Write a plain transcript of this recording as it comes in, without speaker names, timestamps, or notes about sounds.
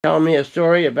Telling me a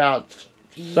story about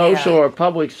social or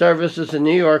public services in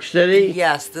New York City?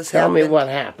 Yes, this Tell happened. me what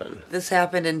happened. This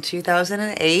happened in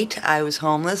 2008. I was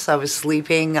homeless. I was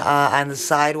sleeping on the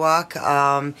sidewalk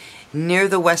near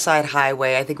the West Side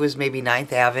Highway. I think it was maybe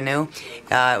 9th Avenue.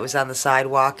 It was on the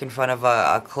sidewalk in front of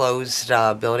a closed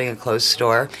building, a closed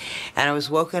store. And I was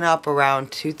woken up around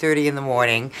 2:30 in the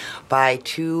morning by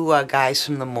two guys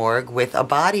from the morgue with a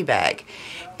body bag.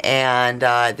 And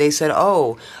they said,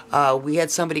 we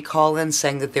had somebody call in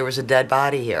saying that there was a dead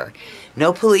body here.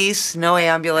 No police, no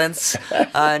ambulance,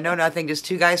 no nothing, just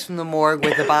two guys from the morgue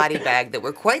with a body bag that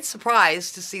were quite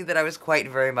surprised to see that I was quite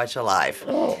very much alive.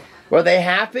 Oh. Were they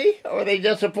happy or were they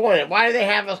disappointed? Why do they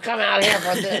have us come out here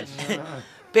for this?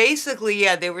 Basically,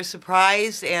 yeah, they were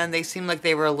surprised, and they seemed like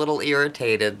they were a little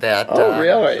irritated that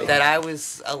really? that I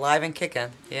was alive and kicking.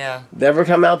 Yeah. Never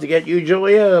come out to get you,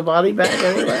 Julia, a body bag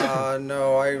anyway?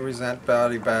 No, I resent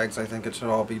body bags. I think it should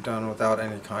all be done without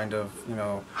any kind of,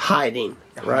 Hiding,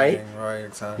 right? hiding, right,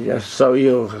 exactly. Yes, so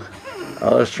you,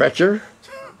 stretcher?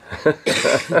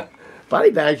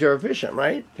 Body bags are efficient,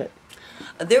 right?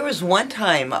 There was one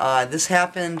time, this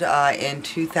happened in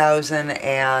 2000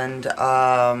 and,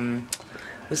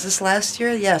 was this last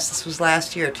year? Yes, this was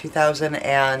last year,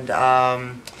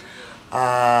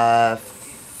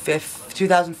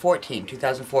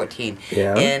 2014,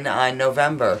 Yeah. in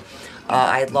November.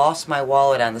 I had lost my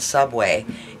wallet on the subway,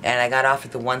 and I got off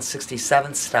at the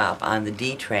 167th stop on the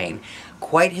D train,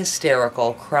 quite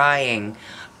hysterical, crying,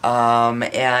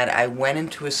 and I went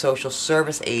into a social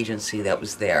service agency that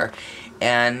was there,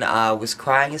 and was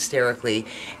crying hysterically,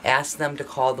 asked them to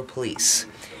call the police.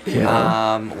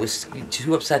 Yeah. Was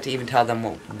too upset to even tell them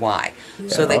why.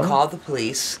 So they called the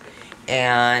police,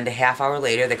 and a half hour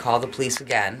later they called the police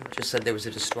again, just said there was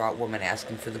a distraught woman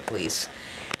asking for the police.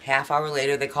 Half hour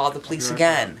later they called the police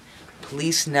again.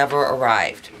 Police never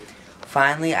arrived.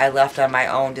 Finally I left on my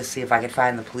own to see if I could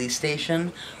find the police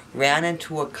station, ran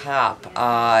into a cop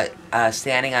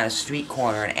standing on a street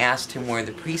corner and asked him where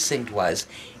the precinct was.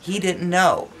 He didn't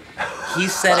know. He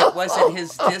said it wasn't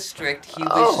his district. He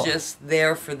was just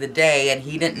there for the day, and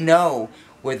he didn't know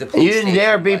where the police station was. You didn't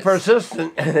dare be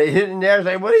persistent. You didn't dare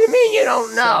say, what do you mean you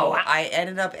don't know? So I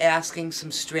ended up asking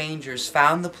some strangers,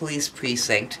 found the police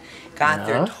precinct, got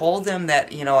there, told them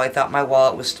that, I thought my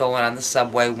wallet was stolen on the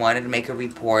subway, wanted to make a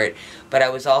report, but I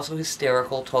was also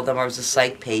hysterical, told them I was a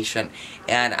psych patient,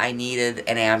 and I needed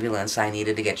an ambulance. I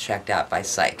needed to get checked out by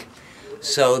psych.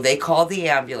 So they called the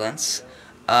ambulance.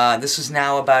 This was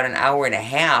now about an hour and a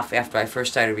half after I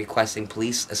first started requesting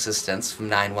police assistance from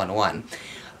 911.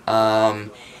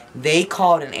 They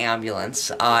called an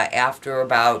ambulance. After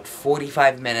about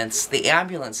 45 minutes, the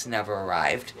ambulance never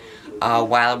arrived.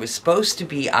 While I was supposed to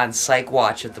be on psych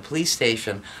watch at the police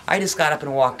station, I just got up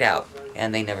and walked out,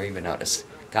 and they never even noticed.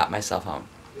 Got myself home.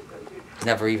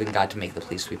 Never even got to make the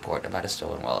police report about a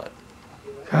stolen wallet.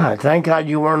 God, thank God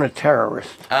you weren't a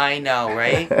terrorist. I know,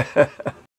 right?